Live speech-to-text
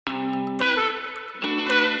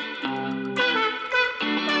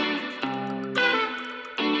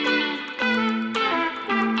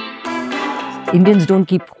Indians don't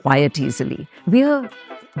keep quiet easily. We are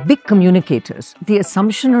big communicators. The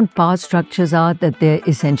assumption on power structures are that they're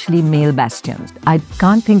essentially male bastions. I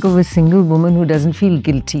can't think of a single woman who doesn't feel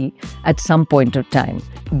guilty at some point of time.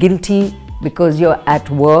 Guilty because you're at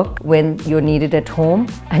work when you're needed at home,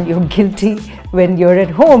 and you're guilty when you're at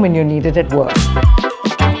home and you're needed at work.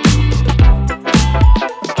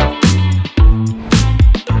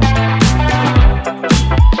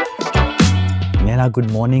 Naina, good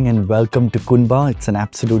morning and welcome to Qunba. It's an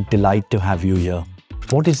absolute delight to have you here.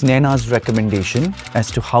 What is Naina's recommendation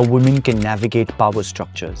as to how women can navigate power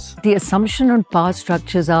structures? The assumption on power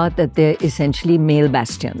structures are that they're essentially male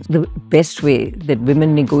bastions. The best way that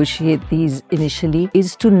women negotiate these initially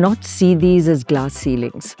is to not see these as glass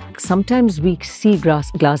ceilings. Sometimes we see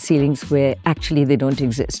glass ceilings where actually they don't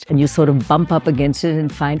exist, and you sort of bump up against it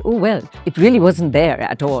and find, oh well, it really wasn't there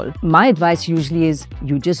at all. My advice usually is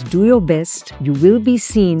you just do your best. You will be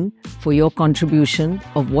seen for your contribution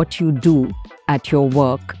of what you do at your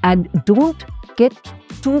work, and don't get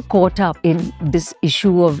too caught up in this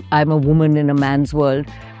issue of I'm a woman in a man's world,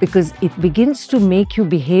 because it begins to make you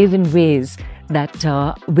behave in ways that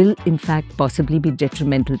will in fact possibly be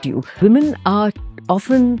detrimental to you. Women are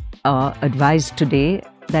often advised today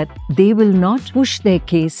that they will not push their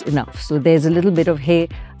case enough. So there's a little bit of, hey,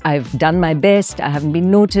 I've done my best, I haven't been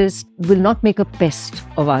noticed. We'll not make a pest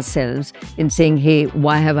of ourselves in saying, hey,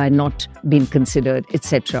 why have I not been considered,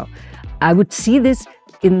 etc. I would see this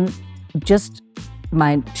in just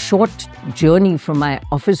my short journey from my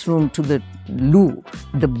office room to the loo.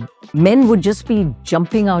 The men would just be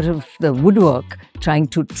jumping out of the woodwork, trying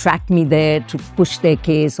to track me there to push their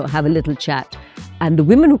case or have a little chat. And the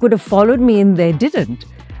women who could have followed me in there didn't.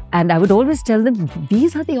 And I would always tell them,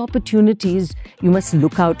 these are the opportunities you must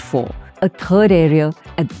look out for. A third area,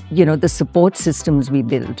 the support systems we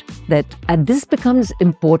build. And this becomes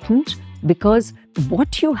important because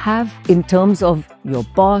what you have in terms of your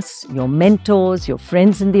boss, your mentors, your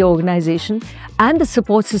friends in the organization, and the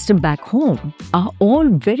support system back home are all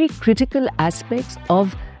very critical aspects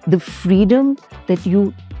of the freedom that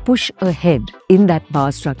you push ahead in that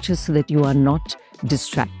power structure so that you are not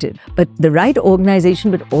distracted. But the right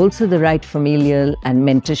organization, but also the right familial and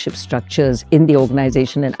mentorship structures in the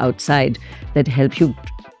organization and outside that help you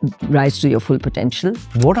rise to your full potential.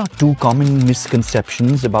 What are two common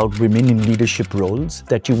misconceptions about women in leadership roles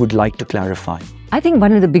that you would like to clarify? I think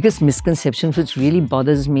one of the biggest misconceptions which really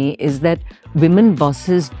bothers me is that women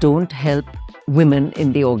bosses don't help women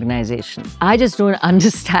in the organization. I just don't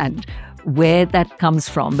understand where that comes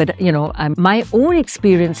from. But, my own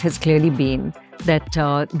experience has clearly been that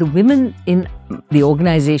the women in the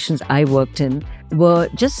organizations I worked in were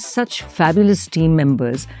just such fabulous team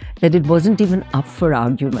members that it wasn't even up for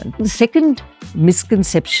argument. The second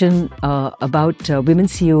misconception about women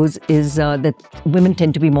CEOs is that women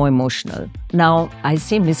tend to be more emotional. Now, I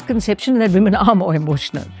say misconception that women are more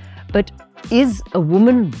emotional, but is a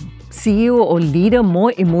woman CEO or leader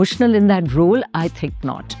more emotional in that role? I think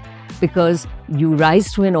not. Because you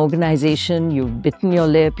rise to an organization, you've bitten your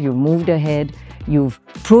lip, you've moved ahead, you've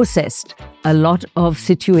processed a lot of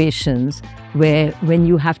situations where when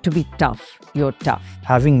you have to be tough, you're tough.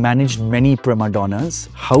 Having managed many prima donnas,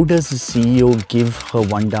 how does the CEO give her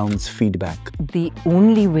one-downs feedback? The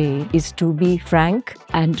only way is to be frank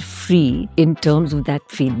and free in terms of that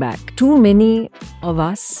feedback. Too many of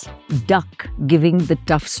us duck giving the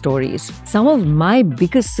tough stories. Some of my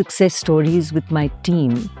biggest success stories with my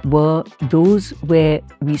team were those where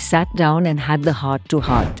we sat down and had the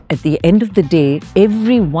heart-to-heart. At the end of the day,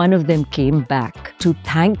 every one of them came back to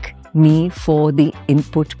thank me for the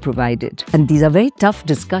input provided. And these are very tough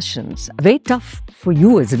discussions, very tough for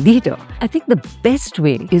you as a leader. I think the best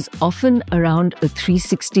way is often around a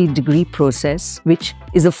 360-degree process, which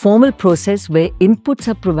is a formal process where inputs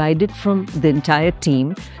are provided from the entire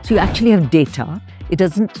team. So you actually have data. It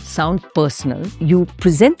doesn't sound personal. You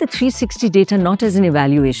present the 360 data not as an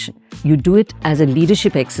evaluation. You do it as a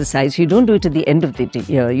leadership exercise. You don't do it at the end of the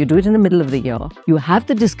year. You do it in the middle of the year. You have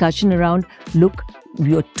the discussion around, look,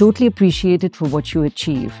 you're totally appreciated for what you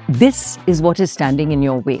achieve. This is what is standing in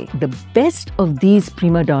your way. The best of these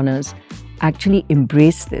prima donnas actually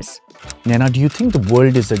embrace this. Naina, do you think the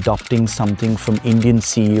world is adopting something from Indian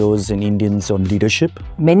CEOs and Indians on leadership?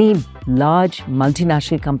 Many large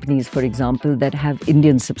multinational companies, for example, that have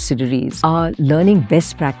Indian subsidiaries are learning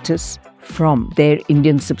best practice from their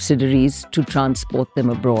Indian subsidiaries to transport them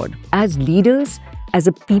abroad. As leaders, as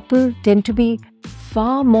a people, tend to be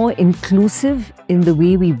far more inclusive in the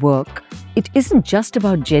way we work. it isn't just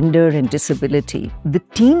about gender and disability. The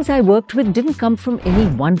teams I worked with didn't come from any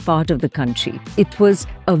one part of the country. It was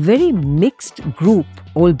a very mixed group,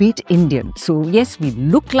 albeit Indian. So yes, we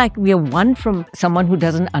look like we are one from someone who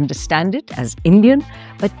doesn't understand it as Indian,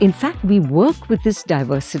 but in fact, we work with this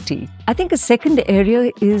diversity. I think a second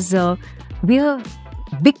area is we are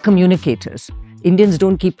big communicators. Indians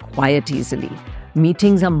don't keep quiet easily.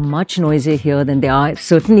 Meetings are much noisier here than they are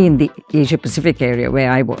certainly in the Asia-Pacific area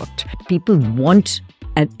where I worked. People want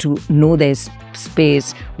to know their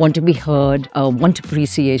space, want to be heard, want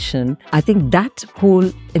appreciation. I think that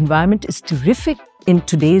whole environment is terrific in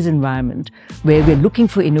today's environment where we're looking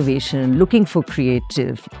for innovation, looking for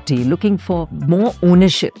creativity, looking for more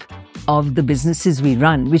ownership of the businesses we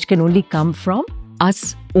run, which can only come from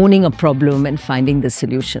us owning a problem and finding the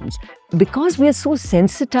solutions. Because we are so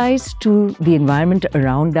sensitized to the environment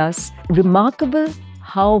around us, remarkable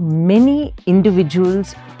how many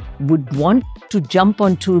individuals would want to jump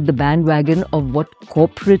onto the bandwagon of what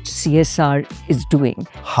corporate CSR is doing.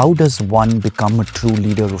 How does one become a true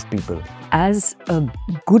leader of people? As a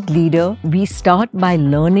good leader, we start by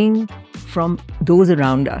learning from those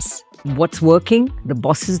around us. What's working, the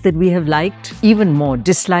bosses that we have liked, even more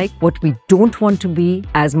disliked, what we don't want to be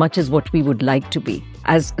as much as what we would like to be.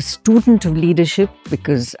 As a student of leadership,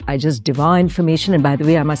 because I just devour information, and by the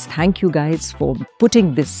way, I must thank you guys for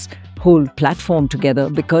putting this whole platform together,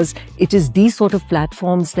 because it is these sort of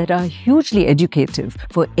platforms that are hugely educative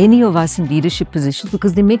for any of us in leadership positions,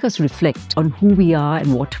 because they make us reflect on who we are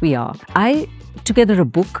and what we are. I put together a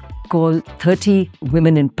book called 30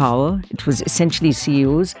 Women in Power. It was essentially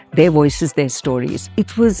CEOs, their voices, their stories.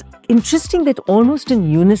 It was interesting that almost in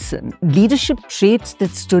unison, leadership traits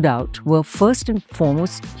that stood out were first and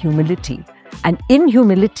foremost humility. And in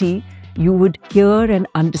humility, you would hear and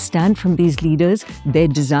understand from these leaders their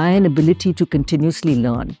desire and ability to continuously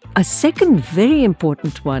learn. A second very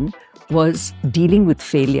important one was dealing with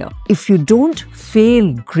failure. If you don't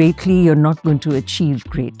fail greatly, you're not going to achieve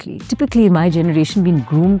greatly. Typically in my generation, been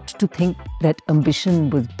groomed to think that ambition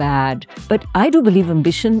was bad. But I do believe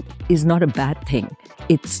ambition is not a bad thing.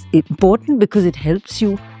 It's important because it helps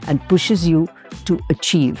you and pushes you to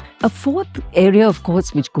achieve. A fourth area, of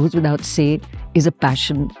course, which goes without say, is a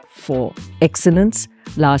passion for excellence.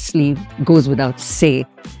 Lastly, goes without say,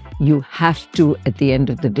 you have to, at the end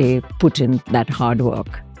of the day, put in that hard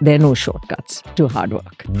work. There are no shortcuts to hard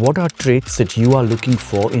work. What are traits that you are looking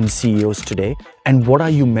for in CEOs today, and what are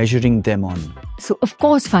you measuring them on? So, of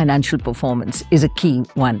course, financial performance is a key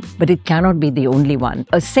one, but it cannot be the only one.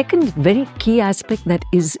 A second very key aspect that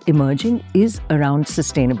is emerging is around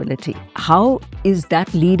sustainability. How is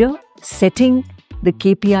that leader setting the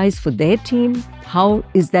KPIs for their team? How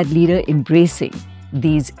is that leader embracing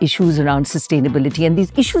these issues around sustainability? And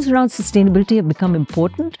these issues around sustainability have become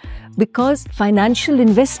important because financial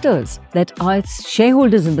investors that are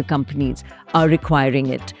shareholders in the companies are requiring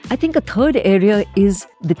it. I think a third area is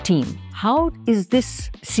the team. How is this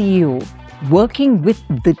CEO working with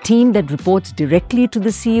the team that reports directly to the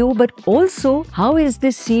CEO, but also how is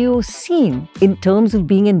this CEO seen in terms of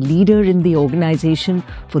being a leader in the organization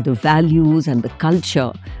for the values and the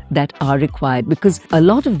culture that are required? Because a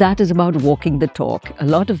lot of that is about walking the talk. A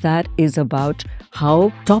lot of that is about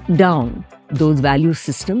how top-down those value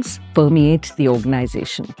systems permeate the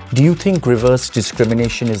organization. Do you think reverse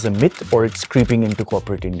discrimination is a myth or it's creeping into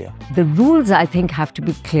corporate India? The rules, I think, have to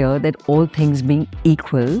be clear that all things being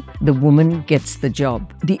equal, the woman gets the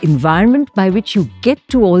job. The environment by which you get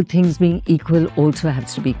to all things being equal also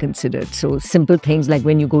has to be considered. So simple things like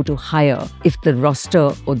when you go to hire, if the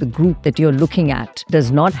roster or the group that you're looking at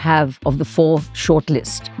does not have, of the 4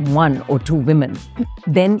 shortlist, 1 or 2 women,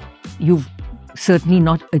 then you've certainly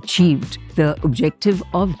not achieved the objective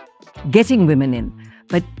of getting women in.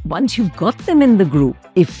 But once you've got them in the group,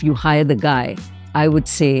 if you hire the guy, I would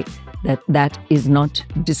say that that is not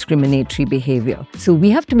discriminatory behavior. So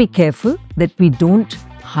we have to be careful that we don't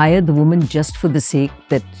hire the woman just for the sake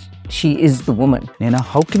that she is the woman. Naina,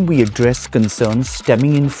 how can we address concerns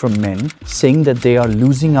stemming in from men saying that they are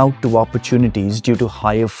losing out to opportunities due to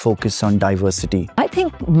higher focus on diversity? I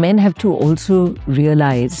think men have to also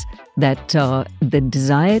realize that the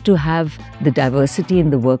desire to have the diversity in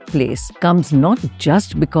the workplace comes not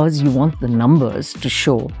just because you want the numbers to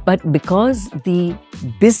show, but because the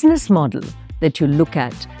business model that you look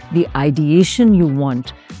at, the ideation you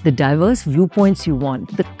want, the diverse viewpoints you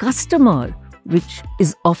want, the customer, which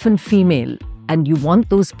is often female, and you want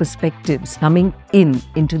those perspectives coming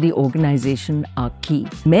into the organization are key.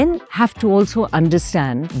 Men have to also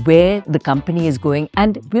understand where the company is going,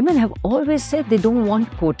 and women have always said they don't want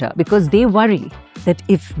quota because they worry that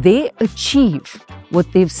if they achieve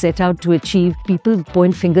what they've set out to achieve, people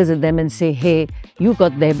point fingers at them and say, hey, you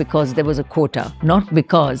got there because there was a quota, not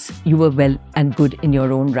because you were well and good in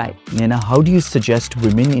your own right. Naina, how do you suggest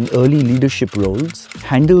women in early leadership roles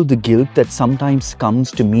handle the guilt that sometimes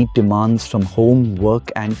comes to meet demands from home, work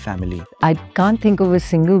and family? I can't think of a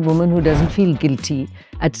single woman who doesn't feel guilty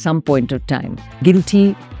at some point of time.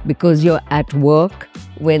 Guilty because you're at work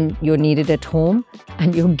when you're needed at home,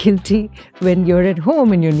 and you're guilty when you're at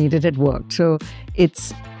home and you're needed at work. So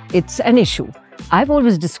it's an issue. I've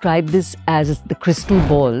always described this as the crystal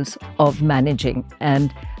balls of managing,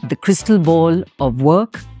 and the crystal ball of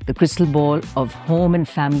work, the crystal ball of home and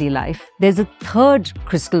family life. There's a third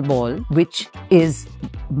crystal ball, which is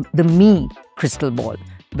the me crystal ball,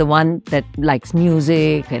 the one that likes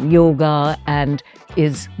music and yoga and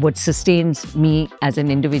is what sustains me as an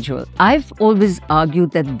individual. I've always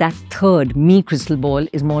argued that that third me crystal ball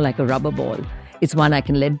is more like a rubber ball. It's one I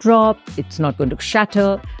can let drop, it's not going to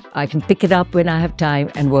shatter, I can pick it up when I have time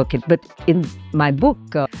and work it. But in my book,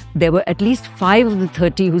 there were at least 5 of the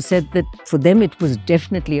 30 who said that for them it was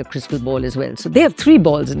definitely a crystal ball as well. So they have 3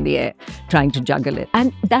 balls in the air trying to juggle it.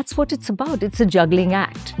 And that's what it's about. It's a juggling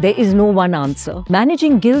act. There is no one answer.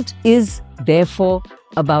 Managing guilt is therefore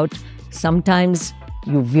about sometimes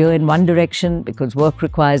you veer in one direction because work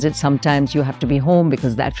requires it. Sometimes you have to be home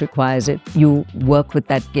because that requires it. You work with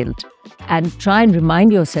that guilt and try and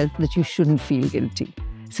remind yourself that you shouldn't feel guilty.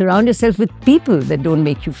 Surround yourself with people that don't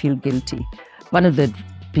make you feel guilty. One of the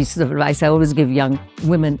pieces of advice I always give young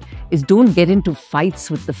women is don't get into fights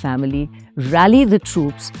with the family. Rally the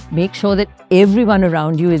troops. Make sure that everyone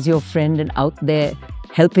around you is your friend and out there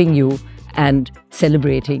helping you and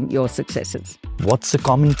celebrating your successes. What's a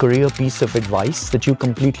common career piece of advice that you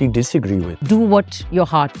completely disagree with? Do what your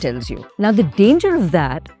heart tells you. Now, the danger of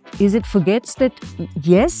that is it forgets that,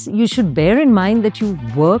 yes, you should bear in mind that you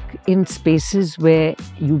work in spaces where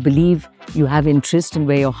you believe you have interest and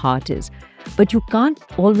where your heart is. But you can't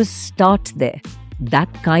always start there.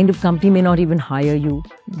 That kind of company may not even hire you.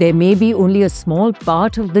 There may be only a small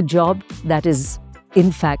part of the job that is,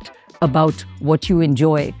 in fact, about what you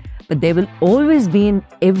enjoy. But there will always be in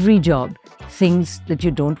every job things that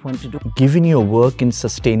you don't want to do. Given your work in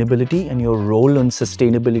sustainability and your role on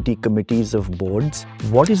sustainability committees of boards,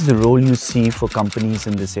 what is the role you see for companies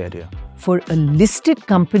in this area? For a listed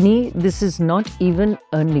company, this is not even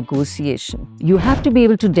a negotiation. You have to be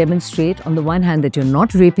able to demonstrate, on the one hand, that you're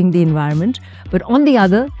not raping the environment, but on the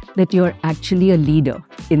other, that you're actually a leader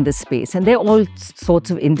in the space. And there are all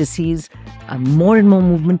sorts of indices, more and more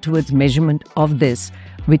movement towards measurement of this,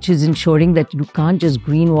 which is ensuring that you can't just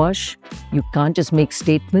greenwash, you can't just make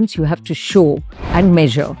statements, you have to show and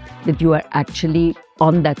measure that you are actually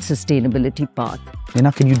on that sustainability path.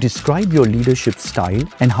 Naina, can you describe your leadership style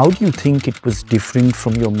and how do you think it was different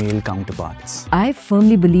from your male counterparts? I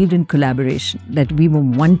firmly believed in collaboration, that we were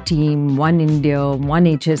one team, one India, one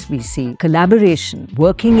HSBC. Collaboration,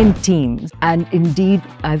 working in teams, and indeed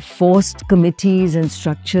I've forced committees and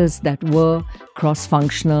structures that were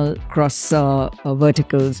cross-functional,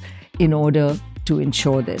 cross-verticals in order to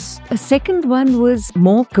ensure this. A second one was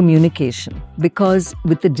more communication, because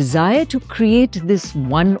with the desire to create this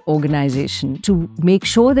one organization, to make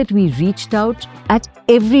sure that we reached out at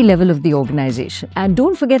every level of the organization. And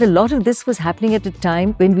don't forget, a lot of this was happening at a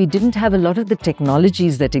time when we didn't have a lot of the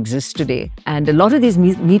technologies that exist today. And a lot of these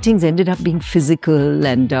meetings ended up being physical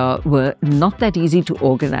and were not that easy to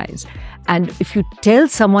organize. And if you tell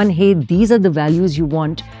someone, hey, these are the values you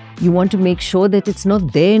want to make sure that it's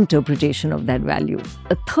not their interpretation of that value.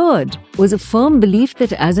 A third was a firm belief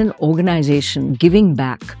that as an organization, giving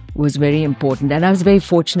back was very important. And I was very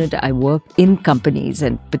fortunate. I worked in companies,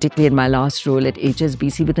 and particularly in my last role at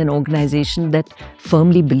HSBC, with an organization that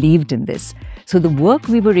firmly believed in this. So the work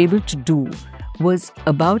we were able to do was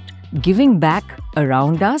about giving back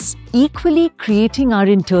around us, equally creating our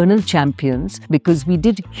internal champions, because we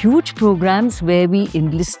did huge programs where we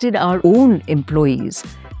enlisted our own employees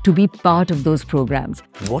to be part of those programs.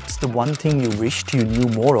 What's the one thing you wished you knew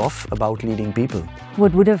more of about leading people?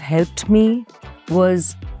 What would have helped me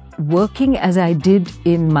was working as I did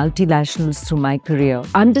in multinationals through my career,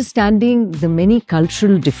 understanding the many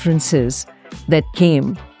cultural differences that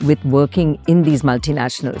came with working in these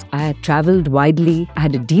multinationals. I had traveled widely, I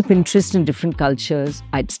had a deep interest in different cultures,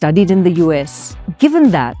 I'd studied in the US.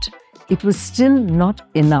 Given that, it was still not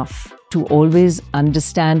enough to always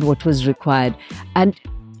understand what was required. And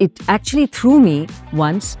it actually threw me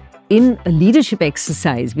once in a leadership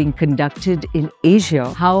exercise being conducted in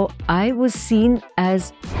Asia, how I was seen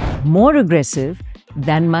as more aggressive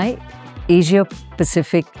than my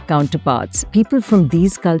Asia-Pacific counterparts. People from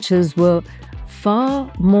these cultures were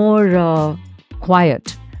far more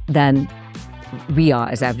quiet than we are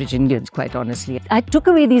as average Indians, quite honestly. I took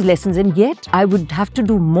away these lessons, and yet I would have to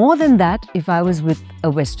do more than that if I was with a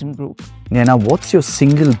Western group. Naina, what's your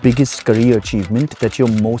single biggest career achievement that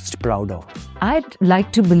you're most proud of? I'd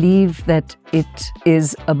like to believe that it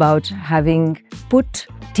is about having put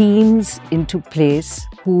teams into place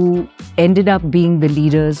who ended up being the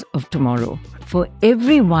leaders of tomorrow. For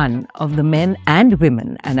every one of the men and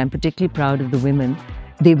women, and I'm particularly proud of the women,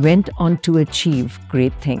 they went on to achieve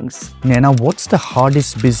great things. Naina, what's the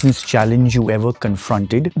hardest business challenge you ever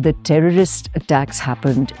confronted? The terrorist attacks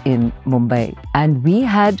happened in Mumbai, and we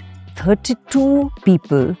had 32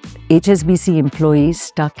 people, HSBC employees,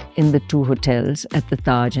 stuck in the 2 hotels at the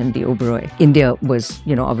Taj and the Oberoi. India was,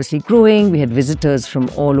 obviously growing. We had visitors from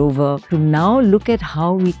all over. To now look at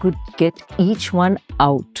how we could get each one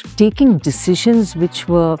out, taking decisions which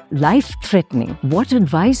were life-threatening. What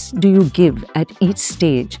advice do you give at each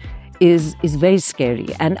stage is very scary.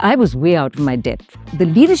 And I was way out of my depth. The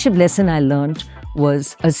leadership lesson I learned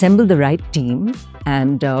was assemble the right team,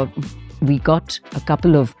 and we got a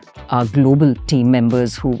couple of our global team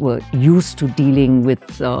members who were used to dealing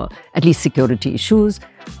with at least security issues,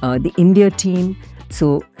 the India team.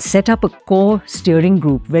 So set up a core steering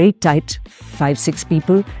group, very tight, 5-6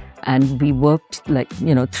 people. And we worked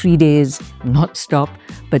 3 days, not stop,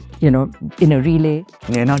 but, in a relay.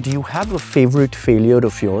 Naina, do you have a favorite failure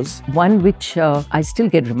of yours? One which I still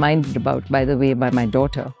get reminded about, by the way, by my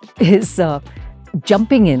daughter, is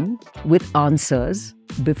jumping in with answers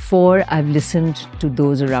before I've listened to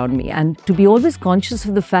those around me. And to be always conscious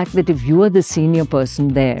of the fact that if you are the senior person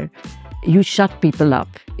there, you shut people up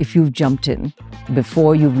if you've jumped in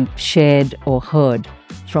before you've shared or heard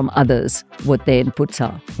from others what their inputs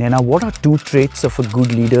are. Naina, what are 2 traits of a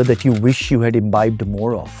good leader that you wish you had imbibed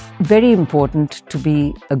more of? Very important to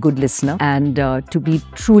be a good listener and to be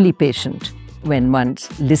truly patient when one's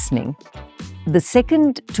listening. The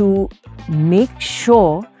second, to make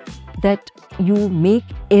sure that you make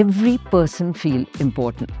every person feel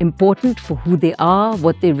important. Important for who they are,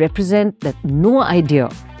 what they represent, that no idea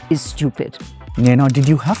is stupid. Naina, did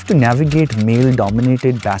you have to navigate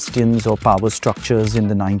male-dominated bastions or power structures in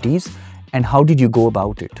the 90s? And how did you go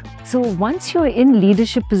about it? So once you're in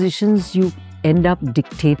leadership positions, you end up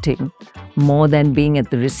dictating more than being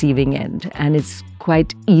at the receiving end. And it's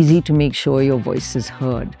quite easy to make sure your voice is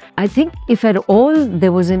heard. I think if at all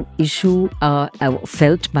there was an issue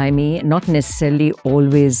felt by me, not necessarily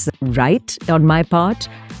always right on my part,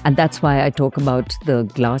 and that's why I talk about the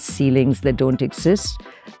glass ceilings that don't exist,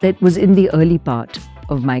 that was in the early part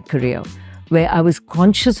of my career, where I was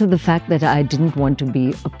conscious of the fact that I didn't want to be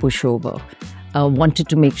a pushover. Wanted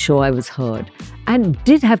to make sure I was heard, and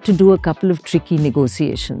did have to do a couple of tricky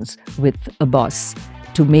negotiations with a boss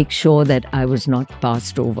to make sure that I was not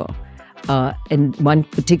passed over. In one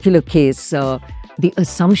particular case, the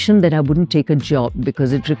assumption that I wouldn't take a job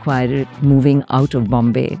because it required moving out of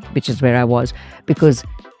Bombay, which is where I was, because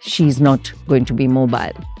she's not going to be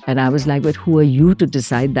mobile. And I was like, but who are you to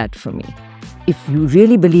decide that for me? If you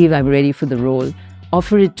really believe I'm ready for the role,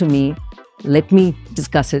 offer it to me. Let me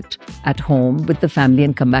discuss it at home with the family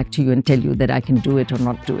and come back to you and tell you that I can do it or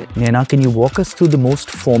not do it. Naina, can you walk us through the most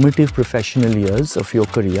formative professional years of your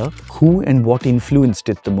career? Who and what influenced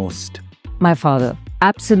it the most? My father,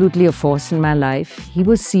 absolutely a force in my life. He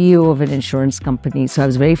was CEO of an insurance company, so I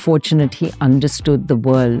was very fortunate he understood the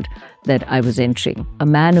world that I was entering. A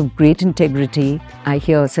man of great integrity. I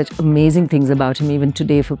hear such amazing things about him even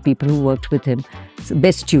today for people who worked with him. He's the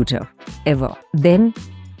best tutor ever. Then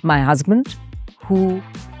my husband, who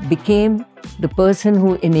became the person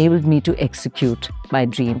who enabled me to execute my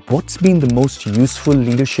dream. What's been the most useful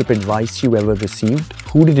leadership advice you ever received?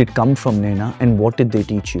 Who did it come from, Naina, and what did they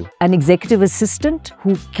teach you? An executive assistant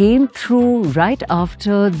who came through right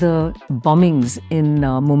after the bombings in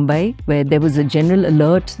Mumbai, where there was a general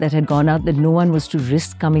alert that had gone out that no one was to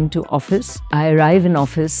risk coming to office. I arrived in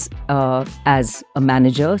office as a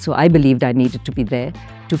manager, so I believed I needed to be there,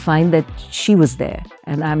 to find that she was there.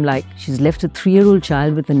 And I'm like, she's left a 3-year-old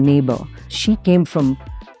child with a neighbor. She came from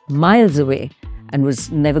miles away and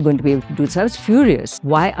was never going to be able to do it. So I was furious.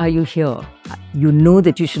 Why are you here? You know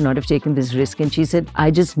that you should not have taken this risk. And she said, I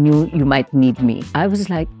just knew you might need me. I was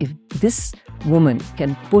like, if this woman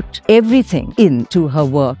can put everything into her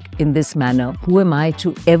work in this manner, who am I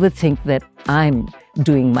to ever think that I'm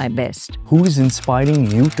doing my best? Who is inspiring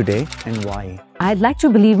you today and why? I'd like to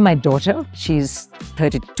believe my daughter. She's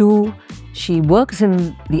 32. She works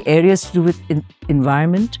in the areas to do with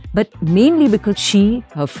environment, but mainly because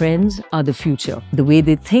her friends are the future. The way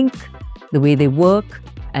they think, the way they work,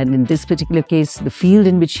 and in this particular case, the field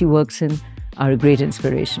in which she works in, are a great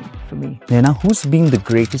inspiration for me. Naina, who's been the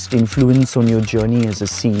greatest influence on your journey as a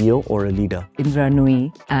CEO or a leader? Indra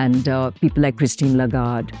Nooyi and people like Christine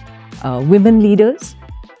Lagarde, women leaders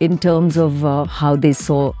in terms of how they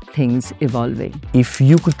saw things evolving. If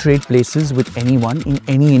you could trade places with anyone in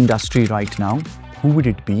any industry right now, who would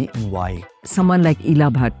it be and why? Someone like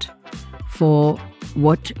Ila Bhatt, for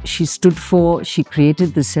what she stood for. She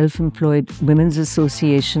created the Self-Employed Women's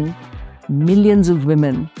Association. Millions of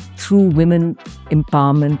women through women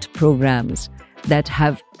empowerment programs that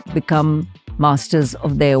have become masters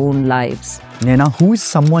of their own lives. Naina, who is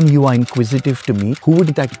someone you are inquisitive to meet? Who would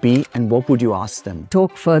that be and what would you ask them?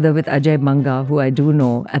 Talk further with Ajay Banga, who I do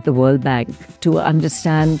know at the World Bank, to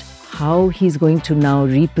understand how he's going to now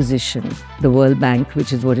reposition the World Bank,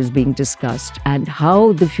 which is what is being discussed, and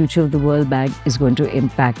how the future of the World Bank is going to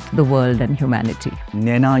impact the world and humanity.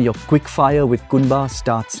 Naina, your quick fire with Qunba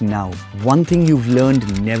starts now. One thing you've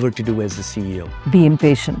learned never to do as a CEO. Be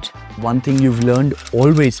impatient. One thing you've learned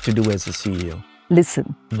always to do as a CEO.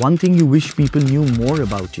 Listen. One thing you wish people knew more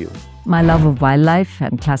about you. My love of wildlife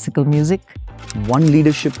and classical music. One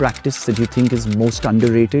leadership practice that you think is most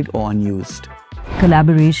underrated or unused.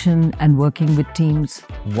 Collaboration and working with teams.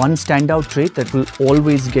 One standout trait that will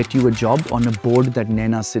always get you a job on a board that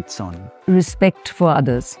Naina sits on. Respect for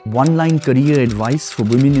others. One-line career advice for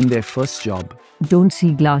women in their first job. Don't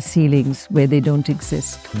see glass ceilings where they don't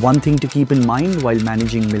exist. One thing to keep in mind while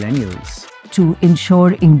managing millennials. To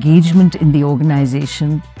ensure engagement in the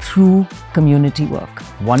organization through community work.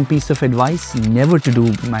 One piece of advice never to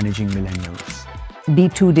do managing millennials. Be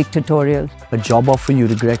too dictatorial. A job offer you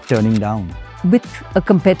regret turning down. With a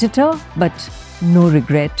competitor, but no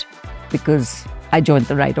regret because I joined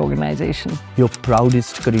the right organization. Your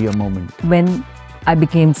proudest career moment? When I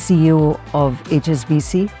became CEO of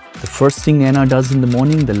HSBC. The first thing Naina does in the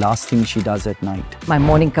morning, the last thing she does at night. My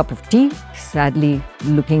morning cup of tea, sadly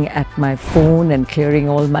looking at my phone and clearing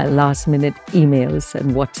all my last-minute emails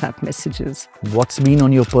and WhatsApp messages. What's been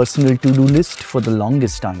on your personal to-do list for the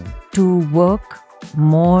longest time? To work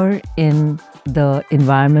more in the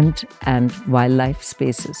environment and wildlife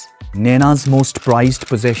spaces. Naina's most prized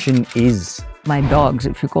possession is? My dogs,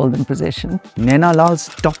 if you call them possession. Naina Lal's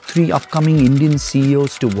top 3 upcoming Indian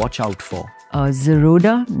CEOs to watch out for.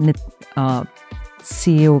 Zerodha,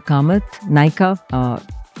 CEO Kamath, Nykaa,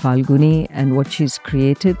 Falguni and what she's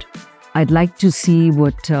created. I'd like to see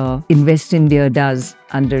what Invest India does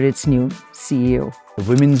under its new CEO. The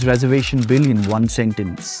Women's Reservation Bill in one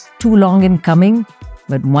sentence. Too long in coming,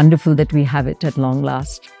 but wonderful that we have it at long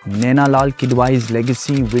last. Naina Lal Kidwai's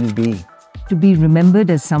legacy will be? To be remembered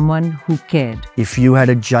as someone who cared. If you had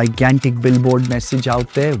a gigantic billboard message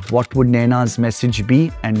out there, what would Naina's message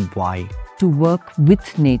be and why? To work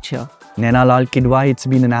with nature. Naina Lal Kidwai, it's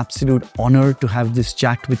been an absolute honor to have this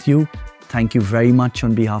chat with you. Thank you very much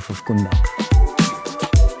on behalf of Qunba.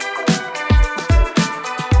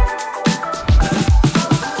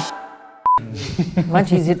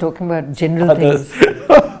 Much easier talking about general things.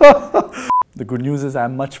 The good news is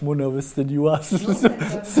I'm much more nervous than you are. So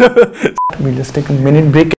we'll just take a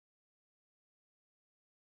minute break.